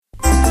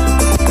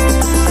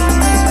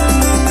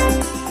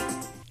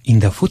in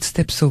the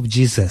footsteps of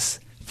Jesus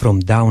from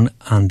down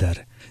under.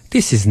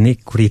 This is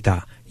Nick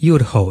Kurita,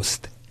 your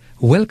host.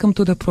 Welcome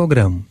to the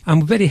program.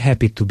 I'm very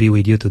happy to be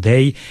with you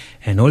today,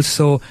 and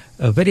also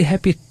very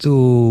happy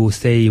to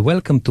say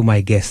welcome to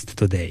my guest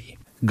today,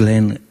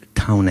 Glenn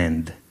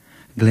Townend.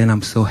 Glenn,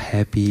 I'm so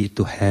happy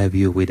to have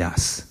you with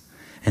us.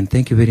 And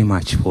thank you very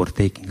much for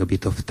taking a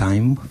bit of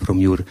time from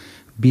your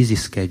busy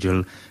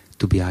schedule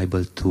to be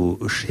able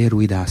to share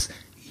with us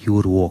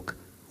your walk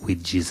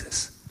with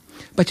Jesus.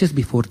 But just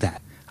before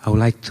that, I would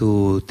like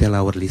to tell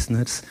our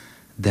listeners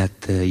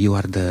that you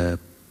are the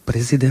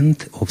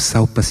president of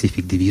South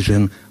Pacific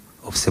Division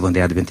of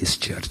Seventh-day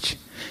Adventist Church.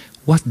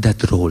 What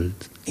that role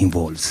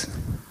involves?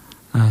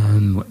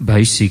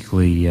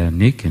 Basically,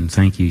 Nick, and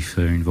thank you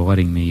for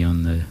inviting me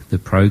on the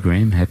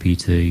program. Happy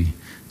to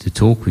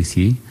talk with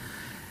you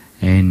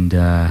and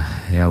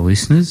our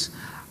listeners.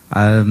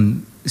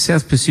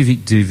 South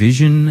Pacific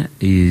Division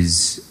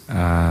is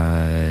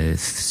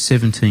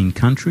 17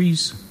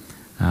 countries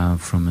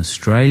from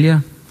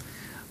Australia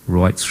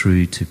right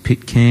through to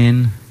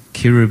Pitcairn,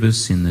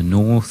 Kiribati in the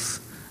north,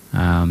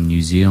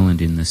 New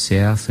Zealand in the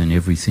south, and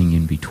everything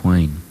in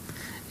between.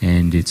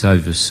 And it's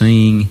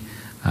overseeing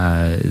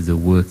the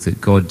work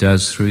that God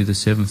does through the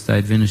Seventh-day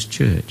Adventist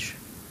Church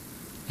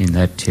in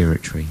that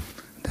territory.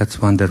 That's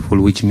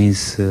wonderful, which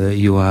means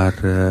you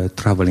are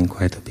traveling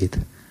quite a bit.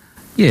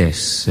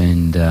 Yes,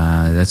 and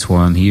that's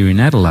why I'm here in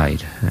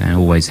Adelaide, and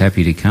always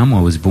happy to come.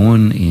 I was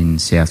born in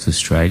South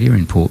Australia,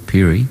 in Port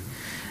Pirie,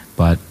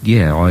 but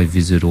yeah, I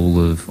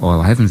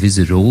haven't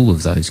visited all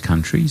of those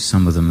countries.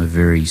 Some of them are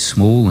very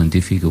small and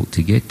difficult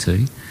to get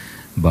to,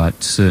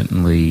 but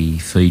certainly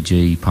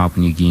Fiji,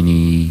 Papua New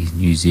Guinea,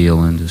 New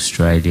Zealand,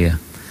 Australia,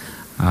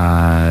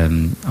 I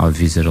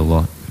visit a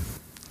lot.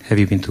 Have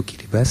you been to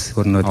Kiribati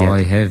or not yet?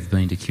 I have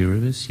been to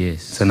Kiribati,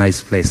 yes. It's a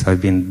nice place.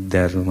 I've been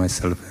there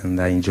myself and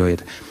I enjoy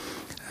it.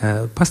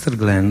 Pastor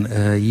Glenn,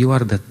 you are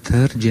the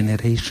third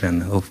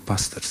generation of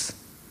pastors.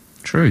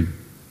 True,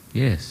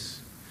 yes.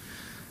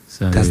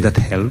 So, does that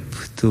help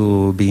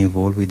to be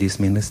involved with this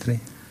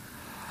ministry?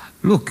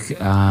 Look,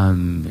 I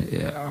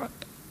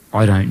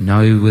don't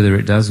know whether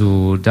it does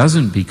or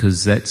doesn't,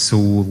 because that's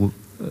all,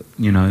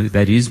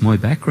 that is my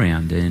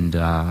background, and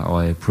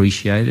I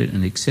appreciate it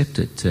and accept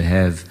it to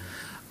have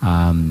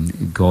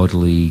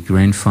godly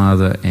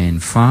grandfather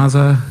and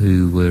father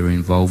who were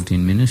involved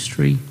in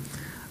ministry.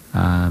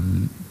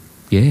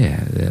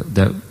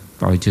 That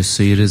I just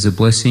see it as a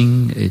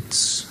blessing.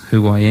 It's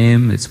who I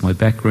am. It's my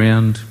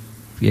background.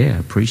 Yeah,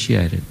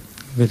 appreciate it.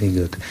 Very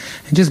good.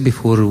 And just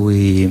before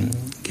we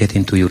get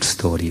into your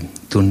story,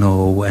 to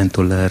know and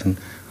to learn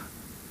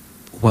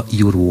what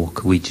your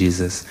walk with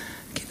Jesus,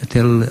 can you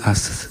tell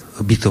us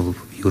a bit of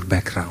your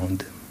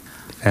background,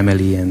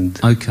 family and...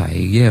 Okay,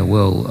 yeah,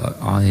 well,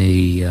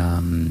 I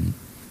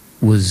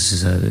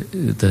was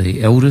the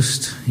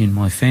eldest in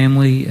my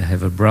family. I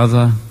have a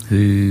brother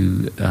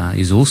who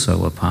is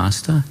also a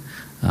pastor.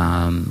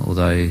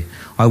 Although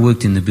I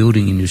worked in the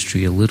building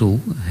industry a little,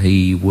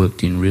 he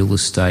worked in real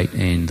estate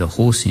and the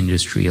horse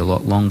industry a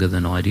lot longer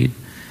than I did.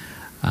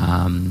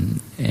 And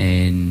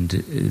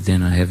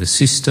then I have a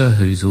sister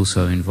who's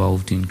also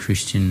involved in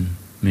Christian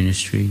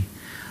ministry.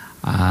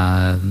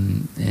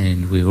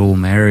 And we're all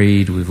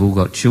married, we've all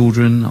got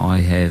children.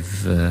 I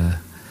have a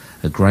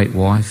great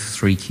wife,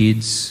 3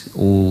 kids,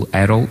 all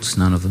adults,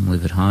 none of them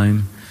live at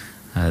home.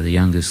 The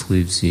youngest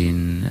lives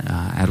in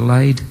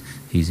Adelaide.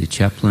 He's a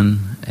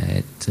chaplain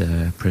at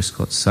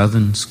Prescott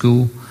Southern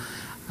School.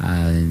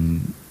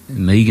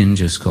 Megan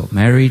just got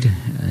married.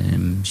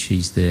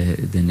 She's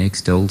the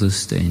next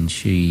eldest, and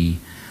she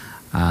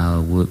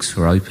works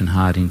for Open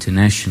Heart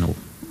International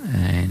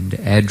and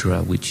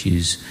ADRA, which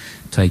is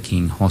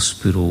taking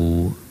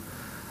hospital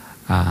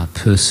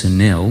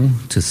personnel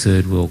to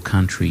third world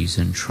countries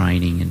and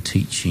training and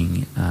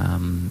teaching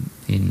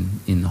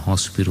in the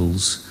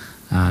hospitals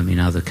in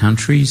other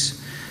countries,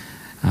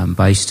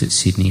 based at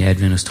Sydney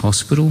Adventist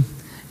Hospital.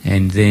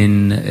 And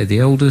then the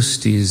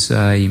eldest is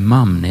a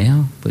mum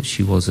now, but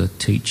she was a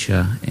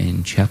teacher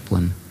and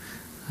chaplain.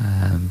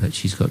 But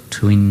she's got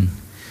twin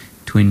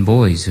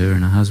boys, her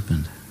and her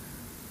husband.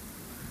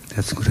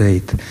 That's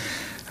great.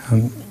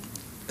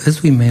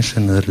 As we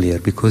mentioned earlier,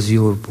 because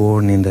you were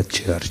born in the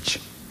church,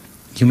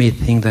 you may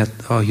think that,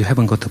 you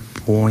haven't got a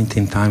point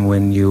in time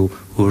when you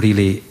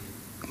really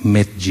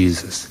met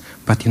Jesus.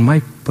 But in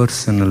my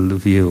personal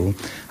view,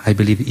 I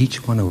believe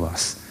each one of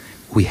us,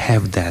 we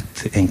have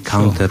that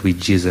encounter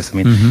with Jesus. I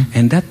mean,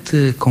 and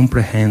that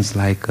comprehends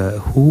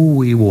who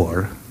we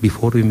were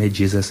before we met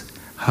Jesus,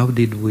 how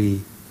did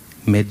we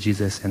met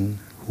Jesus, and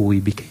who we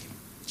became.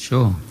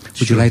 Sure.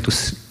 Would you like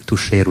to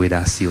share with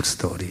us your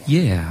story?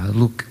 Yeah,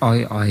 look,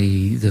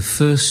 I the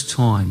first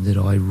time that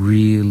I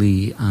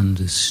really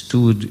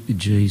understood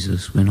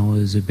Jesus when I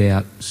was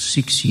about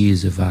 6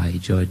 years of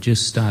age. I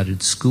just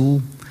started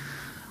school.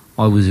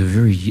 I was a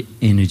very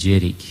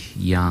energetic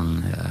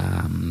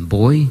young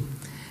boy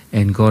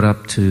and got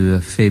up to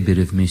a fair bit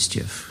of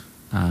mischief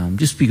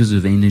just because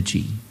of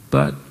energy.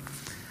 But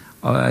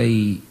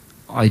I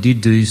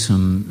did do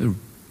some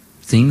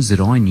things that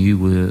I knew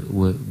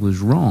was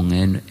wrong.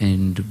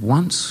 And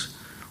once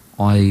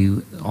I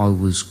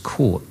was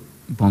caught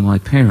by my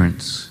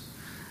parents,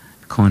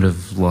 kind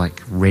of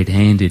like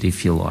red-handed,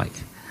 if you like.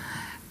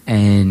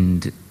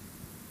 And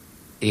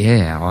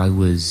yeah, I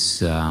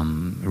was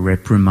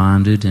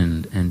reprimanded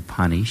and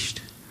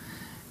punished.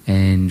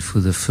 And for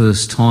the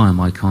first time,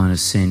 I kind of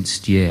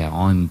sensed, yeah,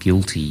 I'm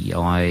guilty.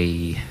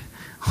 I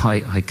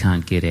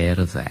can't get out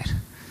of that.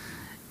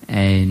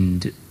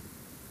 And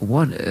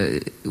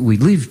we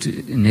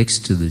lived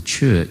next to the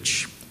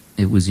church.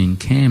 It was in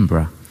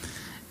Canberra,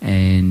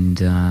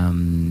 and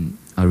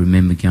I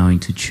remember going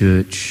to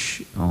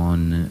church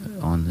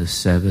on the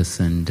Sabbath,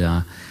 and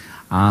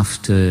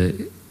after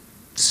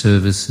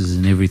services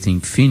and everything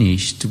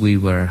finished, we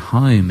were at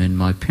home, and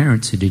my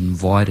parents had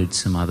invited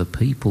some other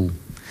people,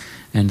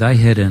 and they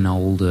had an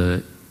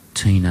older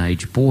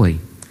teenage boy,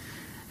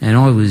 and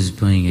I was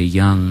being a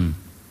young,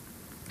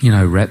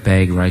 rat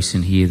bag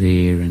racing here,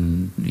 there,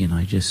 and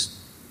just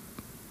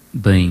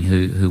being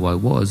who I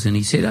was. And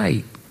he said,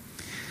 "Hey,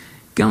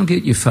 go and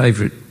get your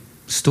favourite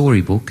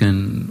storybook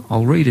and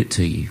I'll read it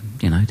to you,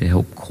 to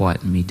help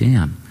quieten me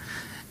down."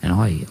 And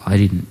I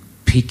didn't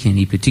pick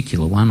any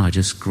particular one. I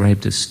just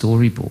grabbed a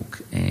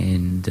storybook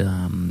and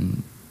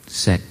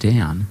sat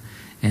down,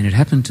 and it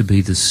happened to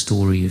be the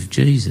story of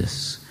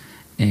Jesus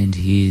and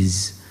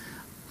his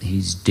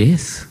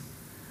death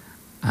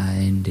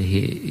and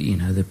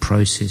the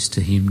process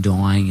to him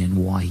dying and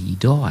why he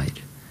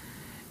died.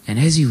 And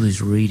as he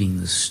was reading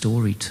the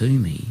story to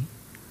me,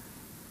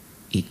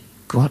 it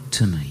got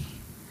to me.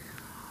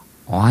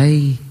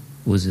 I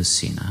was a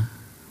sinner.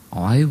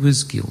 I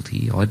was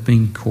guilty. I'd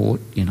been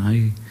caught,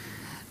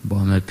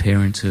 by my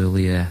parents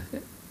earlier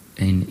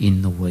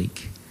in the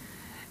week.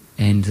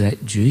 And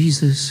that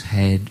Jesus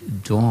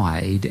had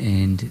died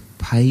and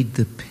paid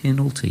the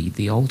penalty,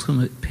 the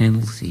ultimate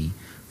penalty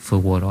for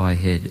what I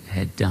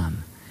had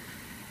done.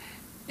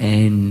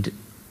 And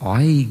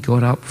I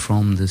got up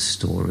from the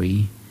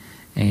story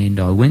and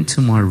I went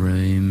to my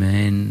room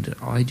and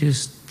I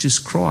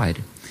just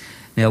cried.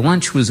 Now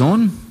lunch was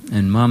on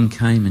and Mum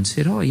came and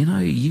said, "Oh,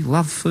 you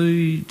love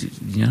food,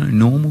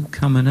 normal,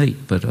 come and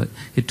eat." But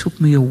it took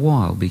me a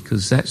while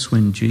because that's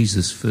when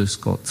Jesus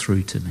first got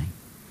through to me.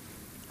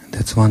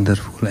 That's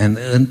wonderful. And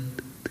an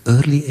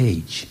early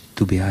age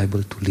to be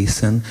able to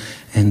listen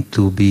and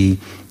to be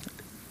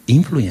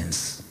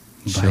influenced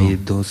by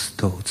those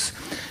thoughts.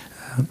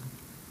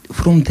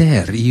 From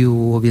there,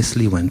 you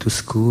obviously went to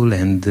school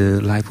and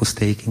life was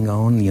taking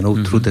on,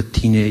 through the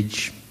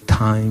teenage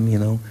time,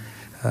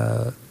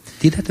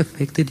 Did that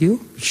affected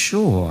you?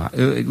 Sure.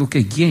 Look,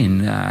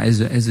 again,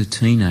 as a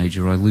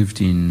teenager, I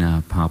lived in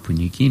Papua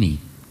New Guinea,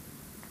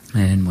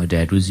 and my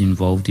dad was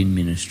involved in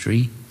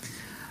ministry.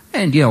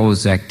 And yeah, I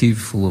was active,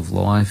 full of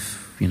life,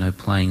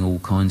 playing all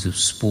kinds of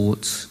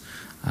sports,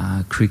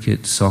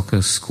 cricket,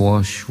 soccer,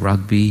 squash,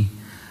 rugby,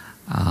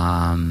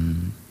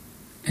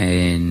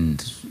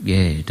 and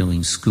yeah,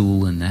 doing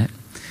school and that.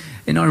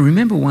 And I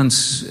remember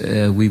once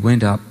we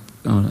went up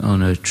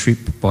on a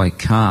trip by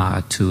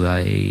car to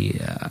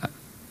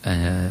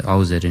I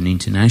was at an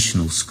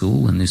international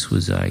school, and this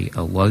was a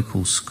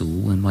local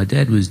school, and my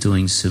dad was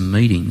doing some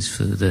meetings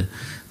for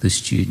the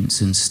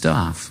students and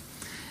staff.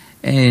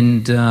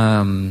 And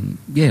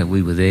yeah,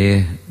 we were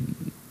there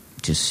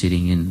just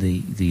sitting in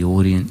the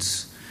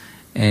audience,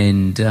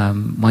 and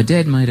my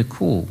dad made a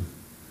call,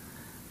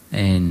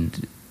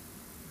 and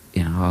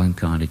I'm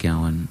kind of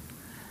going,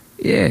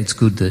 yeah, it's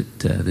good that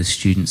the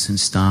students and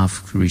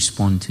staff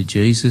respond to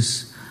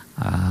Jesus,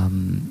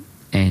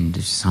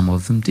 and some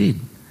of them did.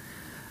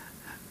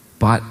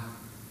 But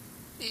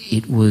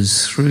it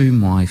was through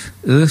my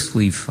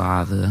earthly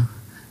father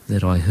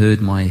that I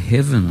heard my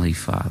heavenly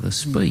Father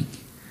speak.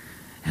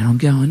 And I'm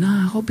going,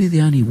 no, I'll be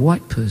the only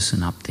white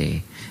person up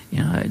there.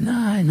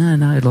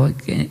 No.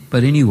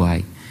 But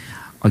anyway,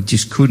 I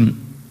just couldn't.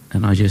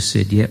 And I just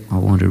said, yep, I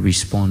want to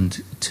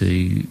respond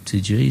to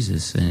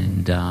Jesus.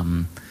 And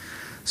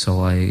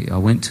so I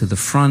went to the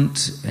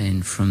front,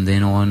 and from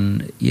then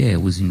on, yeah,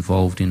 was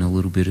involved in a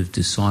little bit of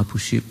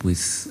discipleship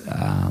with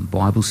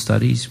Bible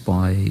studies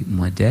by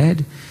my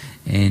dad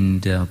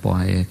and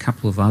by a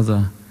couple of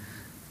other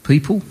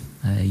people,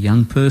 a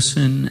young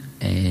person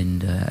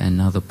and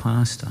another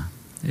pastor.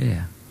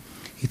 Yeah.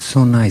 It's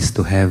so nice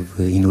to have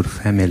in your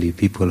family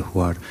people who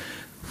are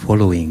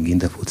following in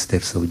the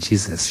footsteps of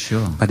Jesus.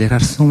 Sure. But there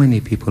are so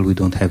many people who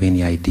don't have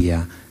any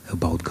idea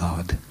about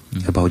God,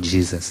 about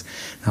Jesus.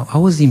 Now, I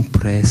was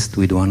impressed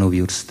with one of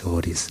your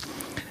stories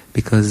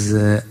because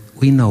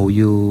we know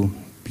you,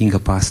 being a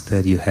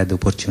pastor, you had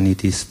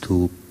opportunities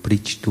to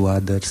preach to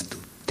others, to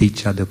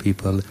teach other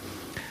people.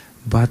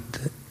 But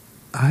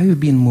I've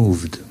been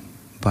moved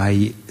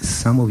by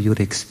some of your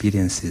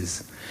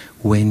experiences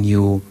when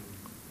you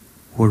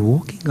were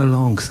walking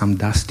along some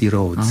dusty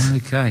roads.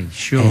 Okay,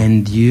 sure.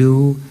 And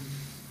you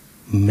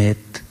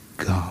met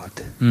God.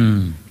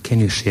 Can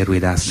you share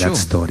with us that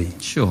story?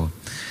 Sure.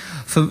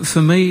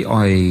 For me,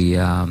 I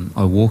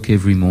walk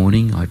every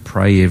morning. I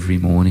pray every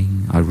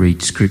morning. I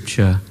read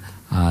scripture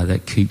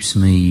that keeps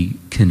me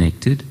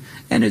connected.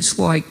 And it's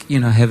like,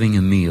 having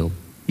a meal.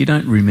 You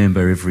don't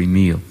remember every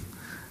meal,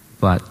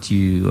 but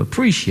you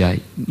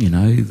appreciate,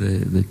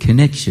 the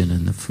connection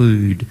and the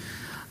food.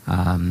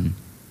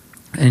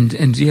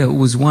 It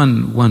was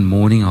one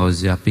morning I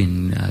was up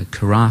in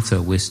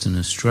Karratha, Western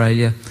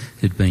Australia,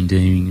 had been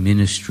doing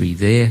ministry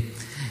there.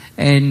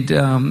 And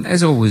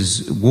as I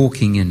was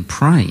walking and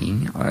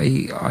praying,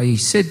 I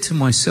said to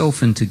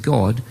myself and to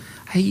God,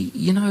 hey,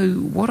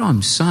 what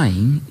I'm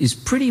saying is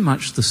pretty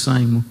much the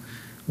same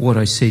what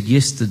I said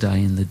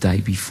yesterday and the day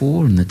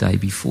before and the day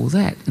before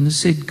that. And I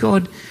said,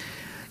 God,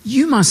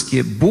 you must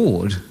get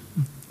bored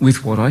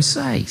with what I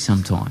say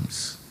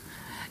sometimes.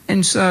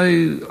 And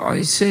so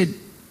I said,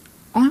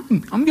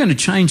 I'm going to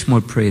change my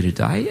prayer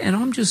today and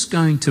I'm just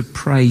going to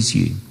praise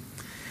you.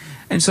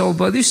 And so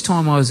by this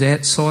time I was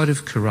outside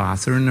of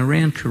Karratha, and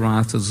around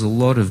Karratha there's a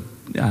lot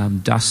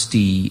of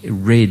dusty,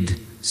 red,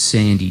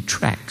 sandy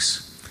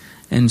tracks.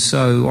 And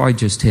so I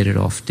just headed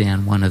off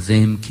down one of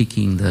them,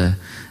 kicking the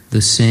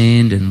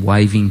sand and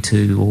waving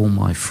to all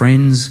my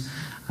friends.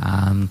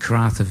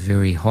 Karratha,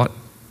 very hot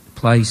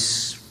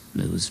place.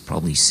 It was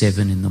probably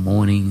 7 in the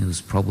morning. It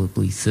was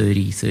probably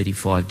 30,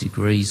 35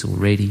 degrees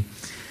already.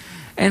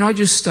 And I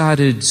just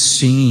started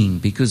singing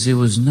because there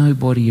was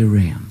nobody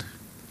around.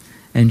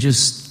 And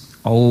just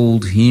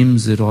old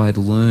hymns that I had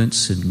learnt,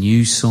 some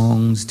new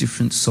songs,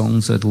 different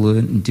songs I'd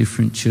learnt in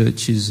different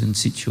churches and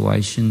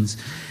situations.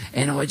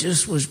 And I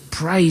just was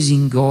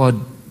praising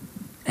God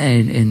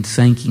and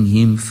thanking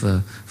him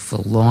for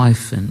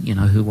life and,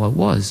 who I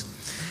was.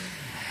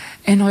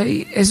 And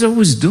as I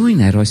was doing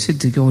that, I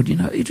said to God,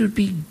 it would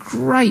be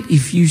great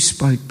if you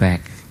spoke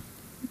back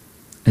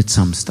at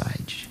some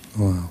stage.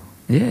 Wow.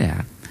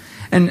 Yeah.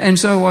 And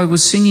so I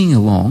was singing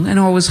along, and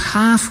I was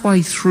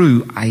halfway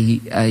through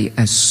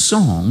a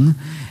song,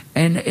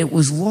 and it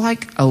was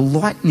like a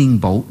lightning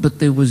bolt, but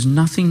there was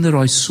nothing that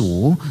I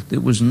saw, there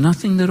was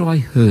nothing that I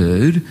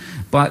heard,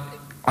 but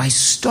I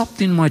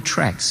stopped in my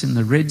tracks in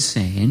the red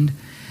sand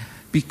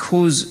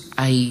because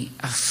a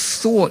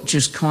thought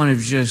just kind of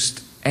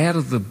just out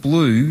of the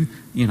blue,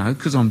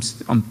 because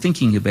I'm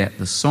thinking about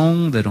the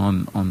song that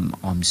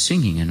I'm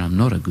singing, and I'm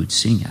not a good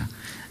singer.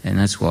 And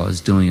that's why I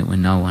was doing it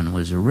when no one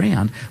was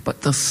around.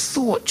 But the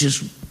thought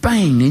just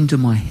banged into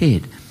my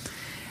head.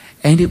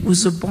 And it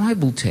was a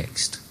Bible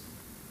text.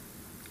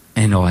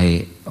 And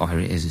I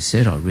as I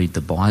said, I read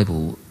the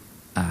Bible,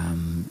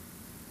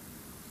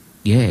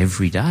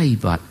 every day.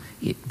 But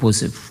it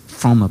was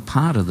from a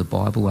part of the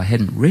Bible I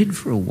hadn't read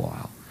for a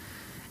while.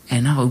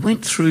 And I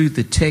went through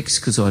the text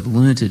because I'd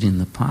learnt it in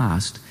the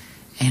past.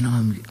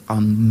 And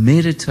I'm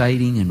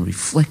meditating and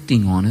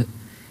reflecting on it.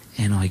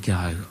 And I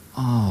go,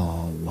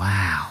 oh,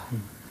 wow.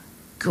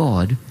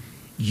 God,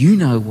 you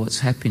know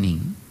what's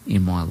happening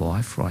in my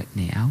life right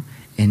now,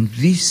 and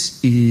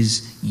this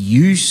is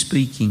you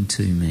speaking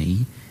to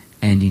me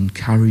and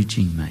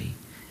encouraging me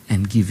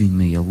and giving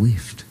me a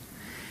lift.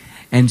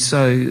 And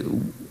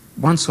so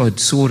once I'd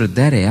sorted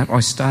that out, I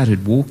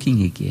started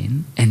walking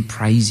again and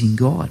praising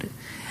God.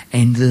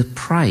 And the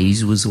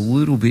praise was a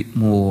little bit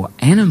more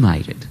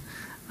animated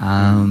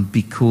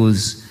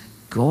because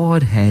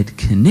God had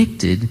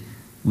connected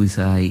with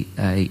a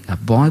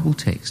Bible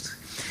text.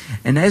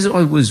 And as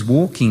I was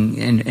walking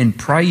and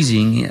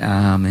praising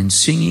and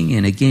singing,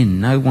 and again,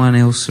 no one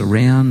else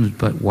around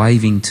but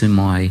waving to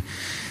my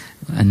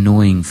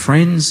annoying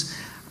friends,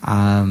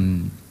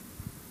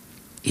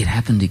 it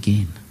happened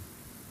again.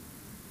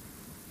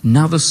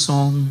 Another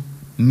song,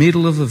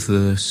 middle of a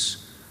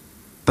verse,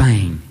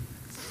 bang,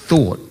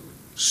 thought,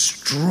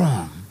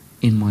 strong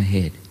in my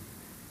head.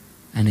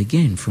 And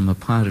again, from a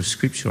part of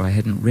Scripture I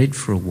hadn't read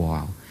for a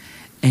while.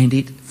 And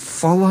it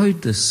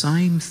followed the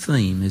same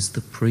theme as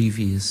the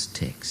previous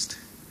text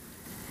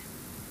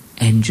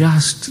and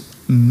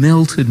just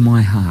melted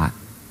my heart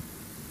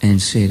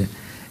and said,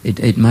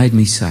 it made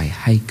me say,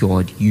 hey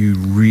God, you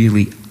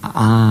really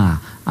are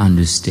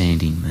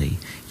understanding me.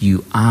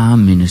 You are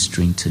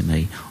ministering to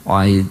me.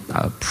 I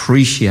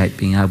appreciate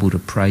being able to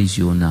praise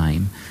your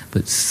name,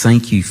 but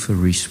thank you for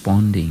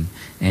responding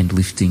and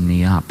lifting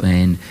me up.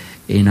 And,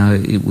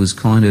 it was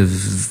kind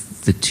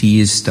of, the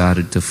tears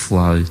started to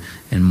flow,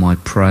 and my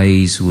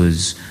praise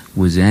was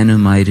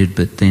animated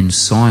but then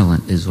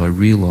silent as I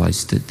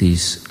realised that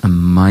this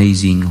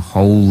amazing,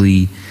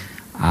 holy,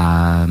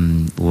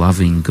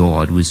 loving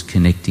God was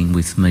connecting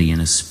with me in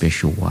a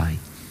special way.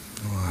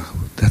 Wow,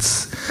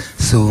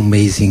 that's so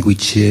amazing,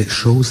 which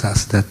shows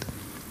us that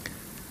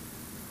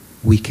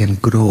we can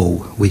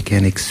grow, we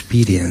can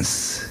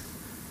experience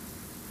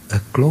a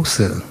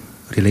closer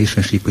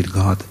relationship with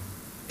God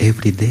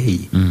every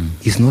day.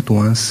 It's not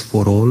once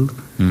for all.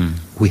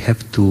 We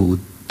have to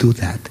do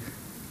that,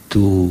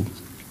 to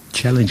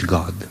challenge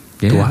God,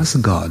 to ask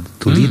God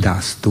to lead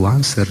us, to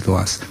answer to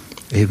us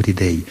every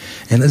day.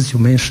 And as you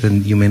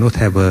mentioned, you may not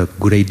have a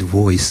great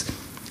voice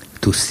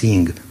to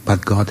sing,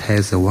 but God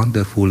has a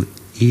wonderful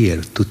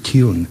ear to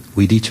tune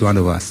with each one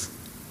of us.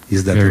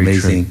 Is that Very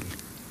amazing? True.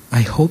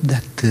 I hope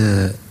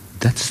that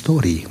that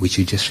story which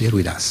you just shared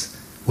with us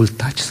will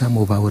touch some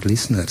of our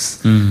listeners,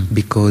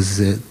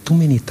 because too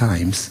many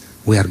times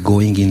we are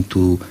going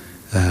into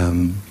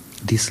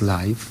this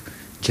life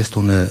just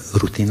on a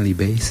routinely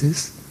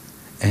basis,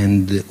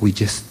 and we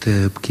just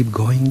keep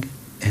going,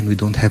 and we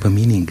don't have a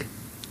meaning.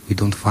 We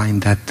don't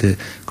find that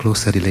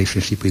closer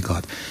relationship with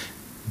God.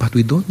 But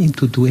we don't need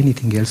to do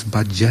anything else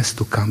but just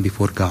to come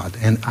before God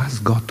and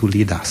ask God to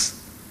lead us.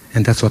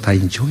 And that's what I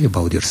enjoy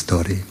about your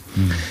story.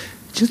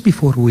 Just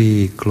before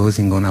we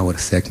closing on our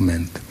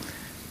segment,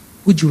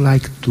 would you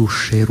like to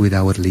share with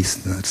our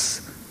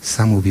listeners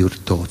some of your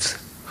thoughts?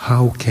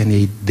 How can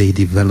they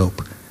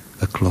develop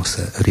a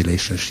closer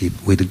relationship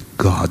with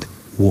God,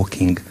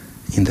 walking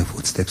in the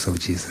footsteps of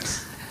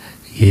Jesus?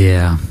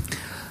 Yeah.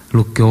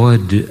 Look,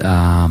 God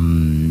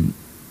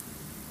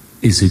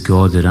is a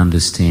God that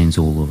understands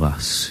all of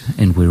us,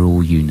 and we're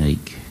all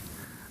unique.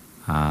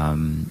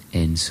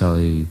 And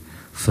so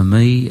for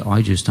me,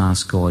 I just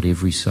ask God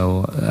every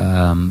so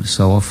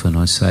often.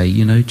 I say,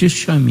 just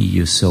show me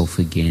yourself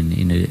again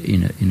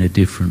in a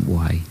different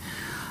way.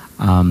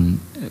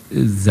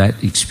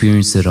 That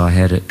experience that I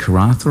had at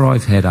Karratha,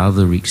 I've had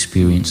other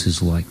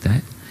experiences like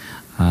that,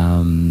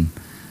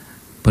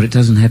 but it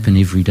doesn't happen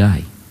every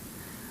day.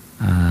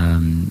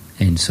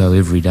 And so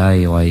every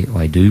day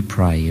I do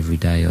pray. Every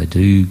day I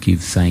do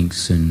give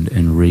thanks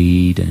and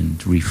read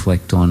and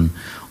reflect on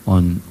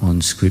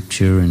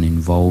Scripture and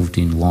involved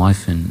in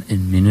life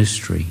and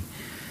ministry.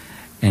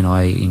 And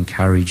I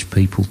encourage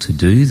people to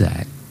do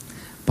that.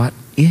 But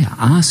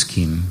ask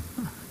Him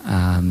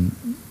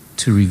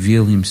to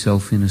reveal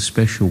Himself in a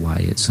special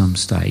way at some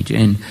stage.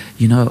 And,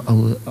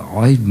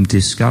 I'm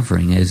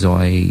discovering as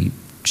I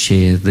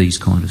share these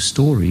kind of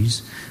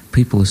stories,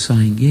 people are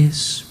saying,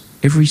 yes,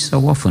 every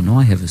so often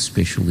I have a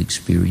special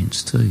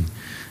experience too.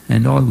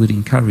 And I would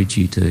encourage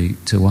you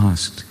to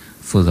ask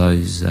for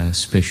those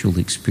special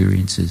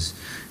experiences,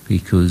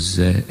 because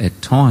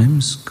at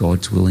times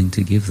God's willing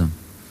to give them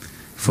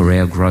for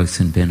our growth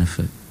and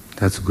benefit.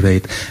 That's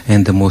great.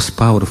 And the most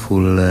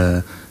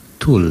powerful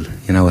tool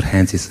in our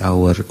hands is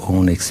our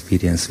own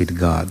experience with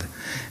God.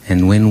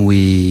 And when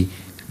we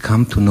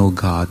come to know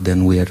God,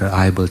 then we are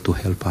able to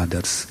help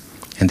others.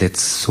 And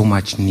that's so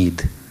much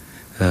need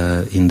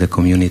in the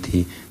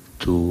community,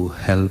 to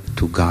help,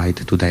 to guide,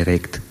 to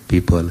direct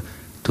people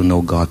to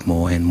know God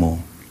more and more.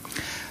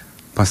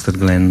 Pastor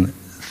Glenn,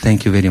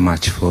 thank you very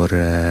much for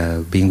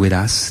being with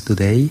us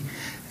today,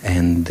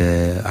 and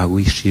I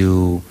wish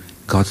you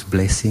God's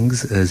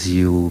blessings as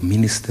you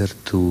minister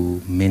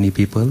to many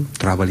people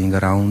traveling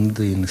around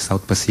in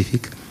South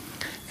Pacific,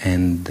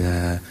 and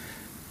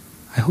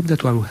I hope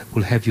that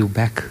we'll have you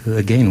back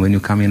again when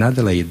you come in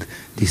Adelaide.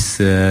 This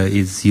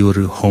is your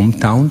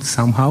hometown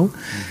somehow.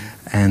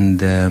 And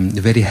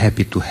very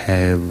happy to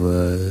have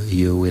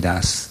you with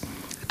us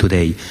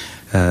today.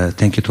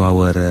 Thank you to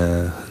our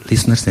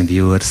listeners and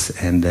viewers,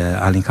 and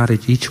I'll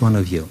encourage each one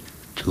of you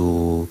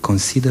to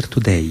consider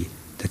today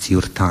that's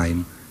your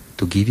time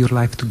to give your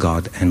life to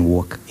God and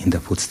walk in the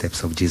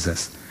footsteps of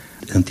Jesus.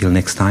 Until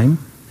next time,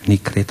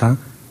 Nick Creta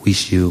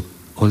wish you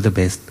all the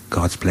best,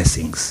 God's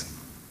blessings.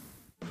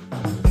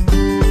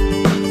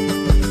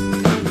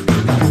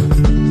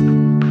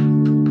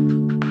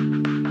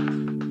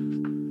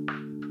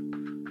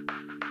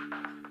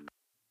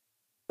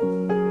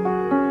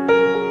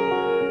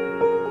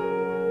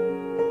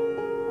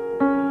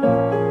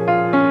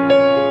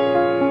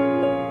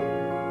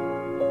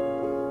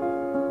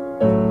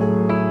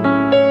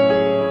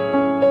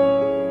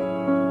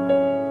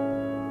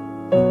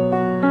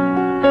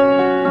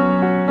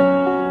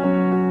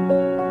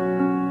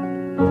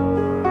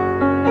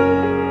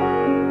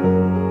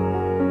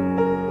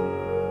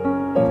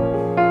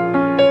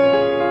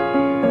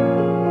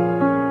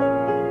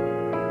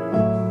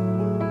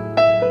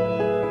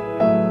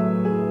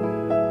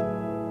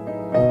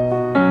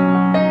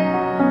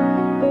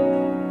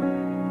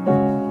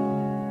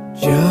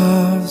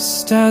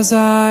 As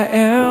I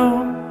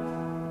am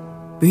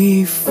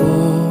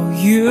before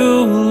you,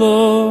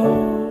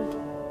 Lord,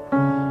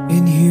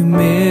 in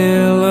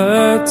humility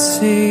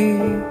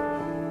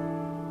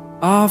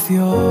of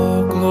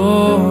your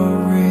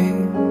glory.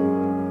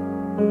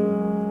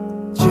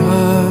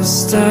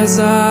 Just as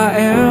I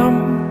am,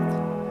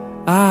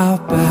 I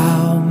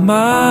bow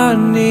my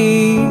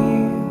knee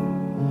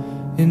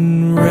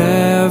in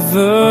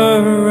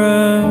reverence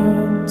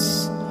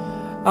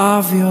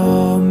of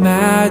your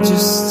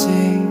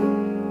majesty.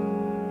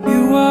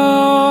 You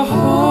are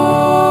holy.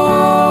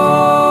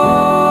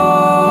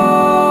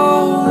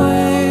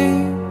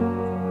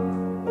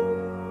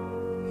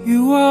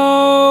 You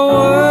are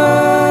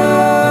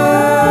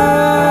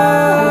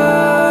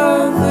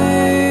worthy.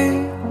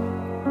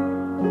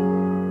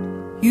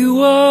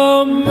 You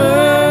are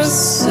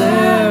merciful,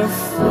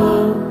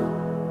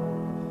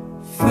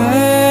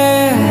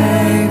 faithful.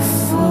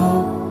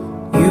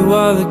 You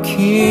are the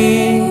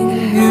King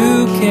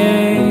who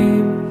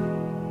came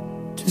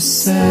to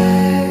save.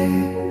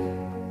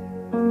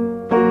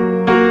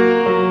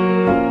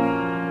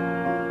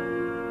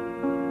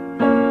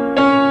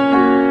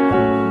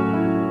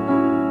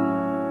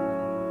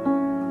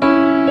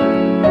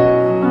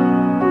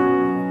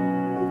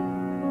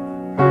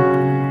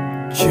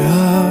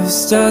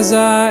 Just as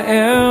I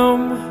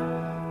am,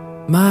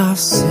 my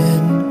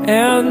sin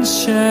and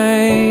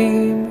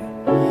shame.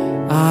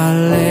 I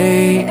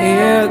lay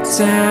it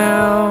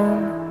down.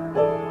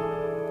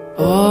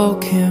 All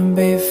can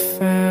be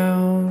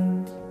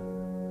found.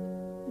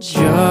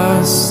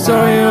 Just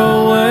are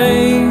your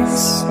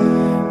ways.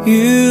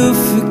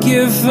 You've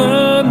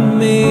forgiven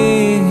me.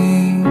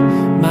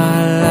 My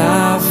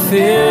life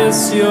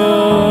is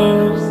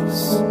yours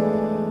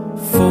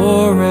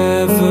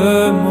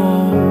forevermore.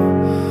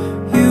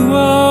 You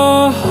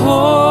are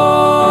holy.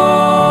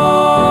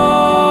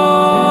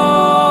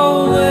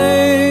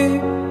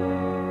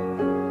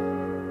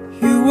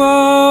 You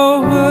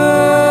are worthy.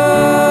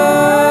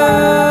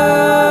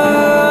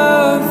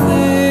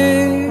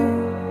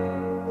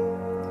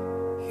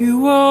 You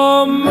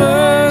are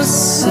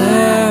merciful,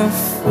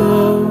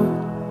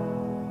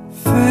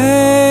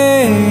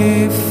 faithful.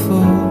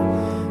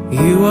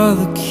 You are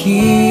the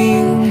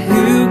King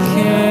who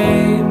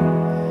came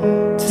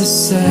to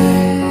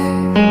save.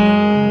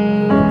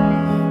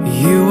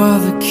 You are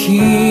the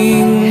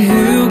King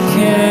who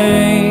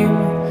came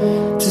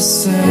to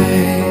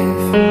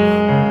save.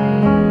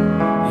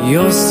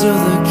 You're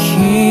still the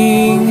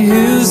King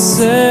who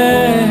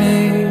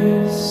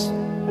saves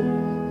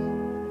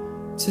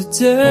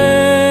today.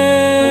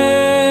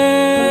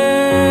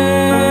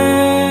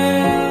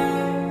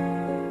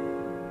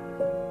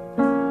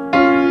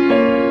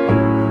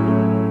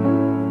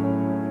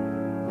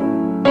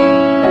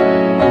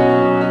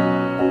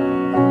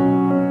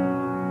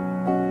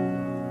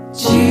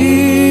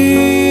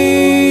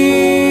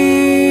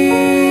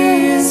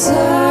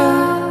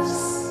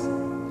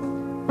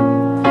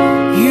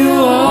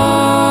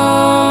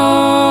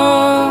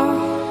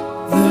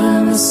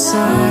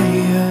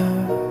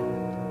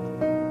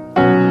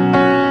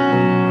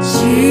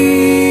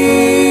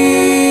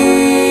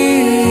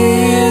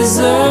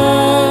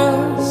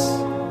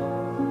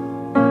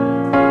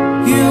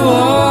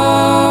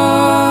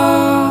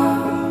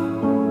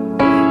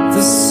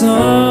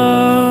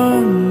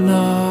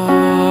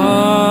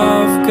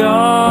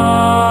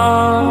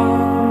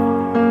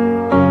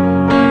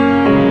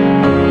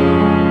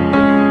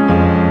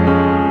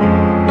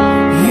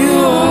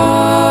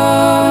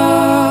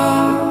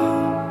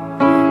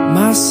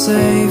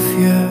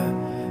 Savior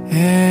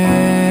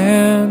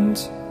and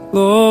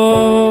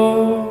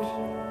Lord.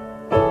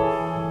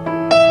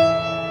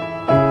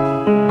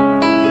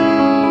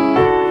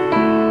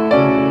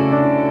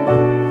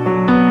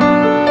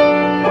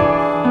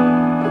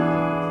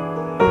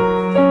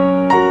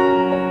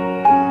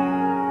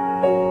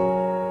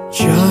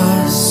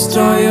 Just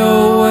are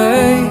your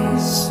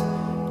ways.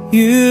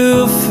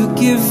 You've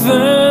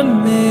forgiven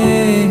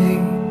me.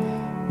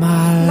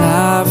 My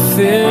life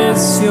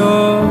is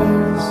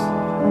yours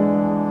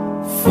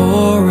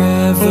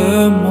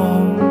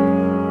forevermore.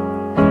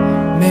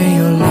 May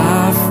your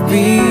life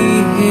be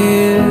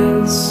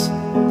His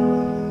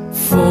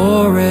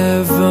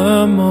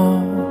forevermore.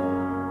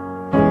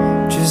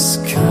 Just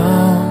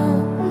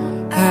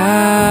come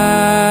as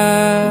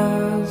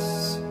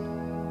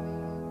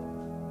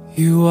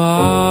you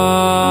are.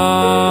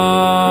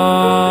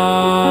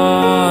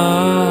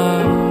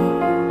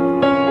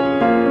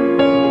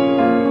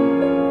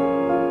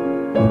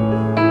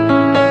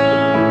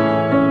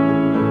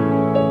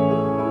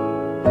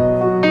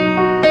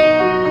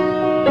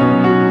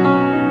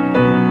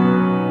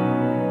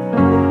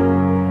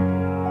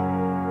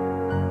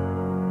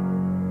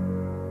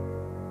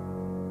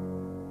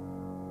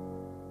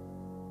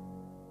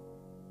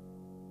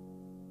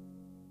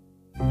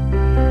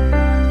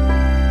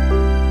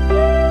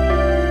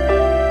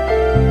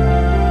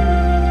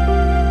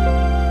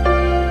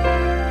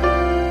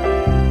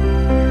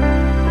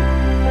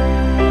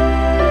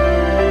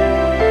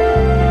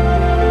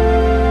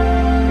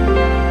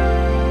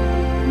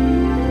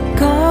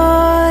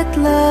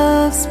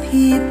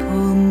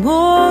 People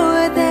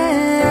more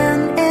than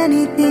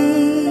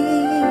anything.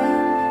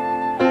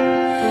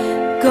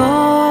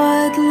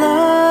 God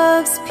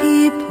loves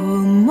people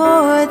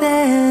more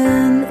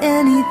than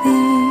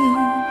anything.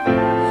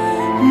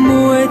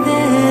 More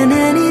than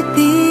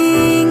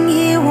anything,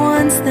 He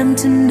wants them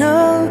to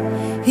know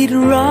He'd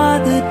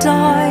rather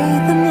die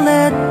than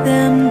let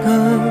them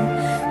go.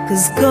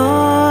 'Cause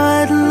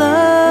God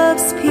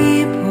loves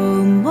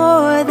people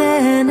more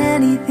than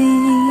anything.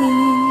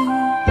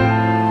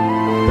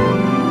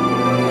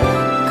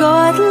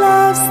 God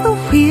loves the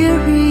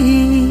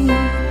weary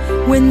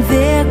when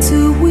they're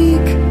too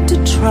weak to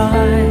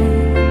try.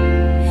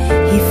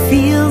 He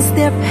feels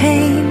their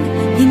pain,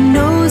 He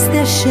knows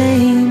their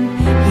shame.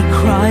 He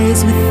cries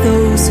with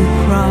those who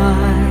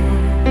cry.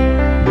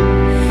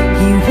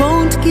 He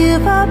won't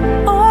give up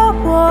or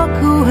walk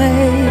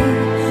away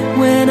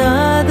when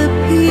other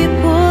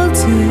people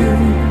do.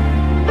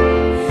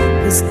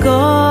 'Cause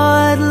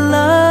God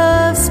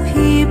loves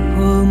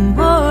people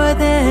more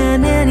than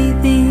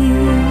anything.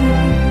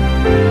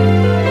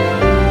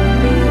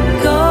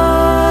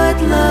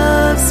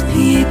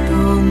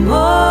 People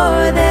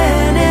more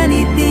than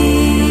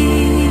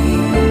anything.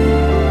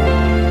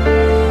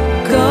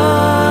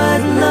 God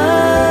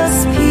loves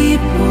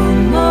people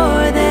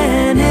more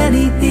than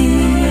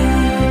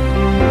anything.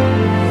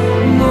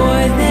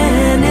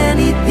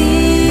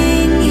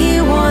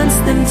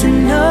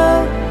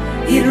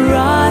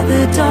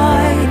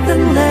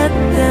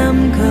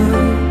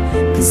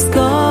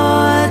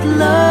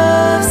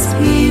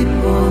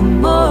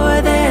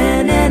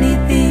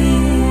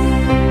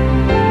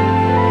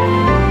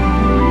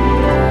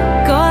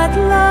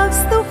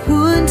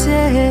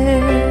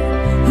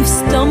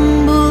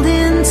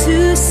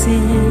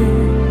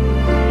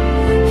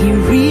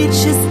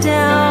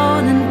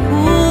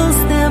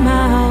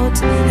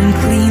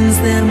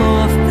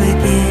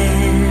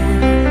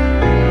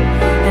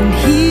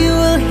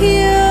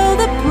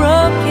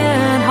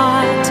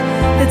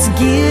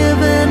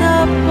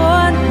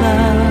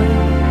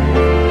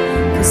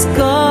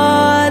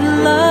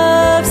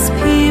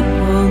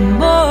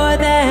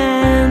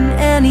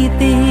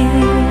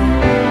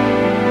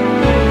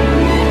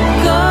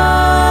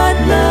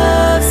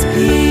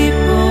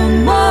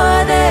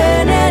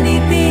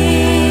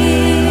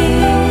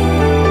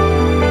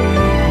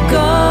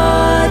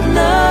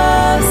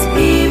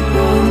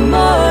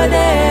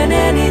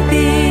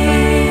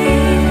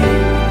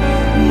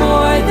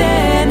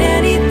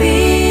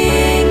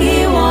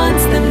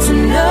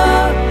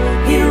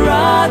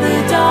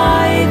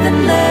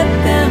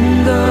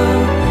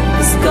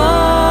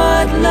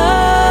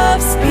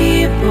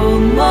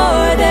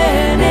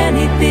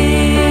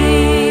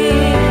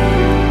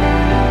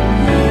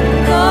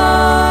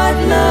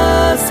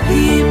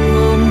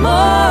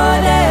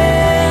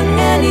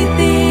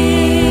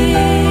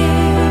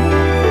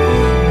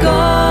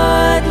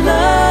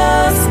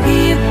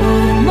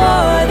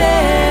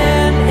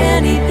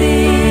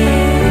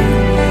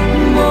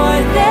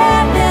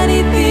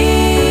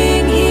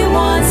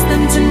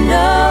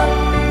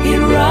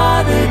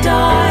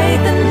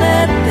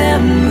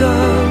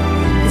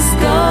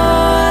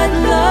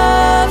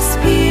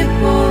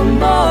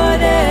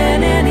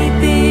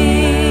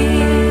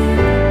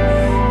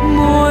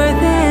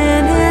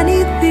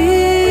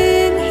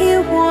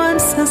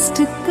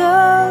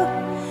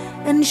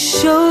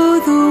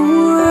 the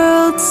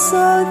world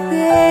so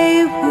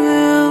they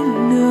will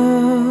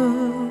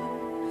know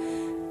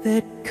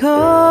that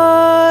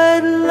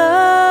God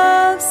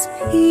loves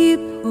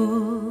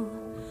people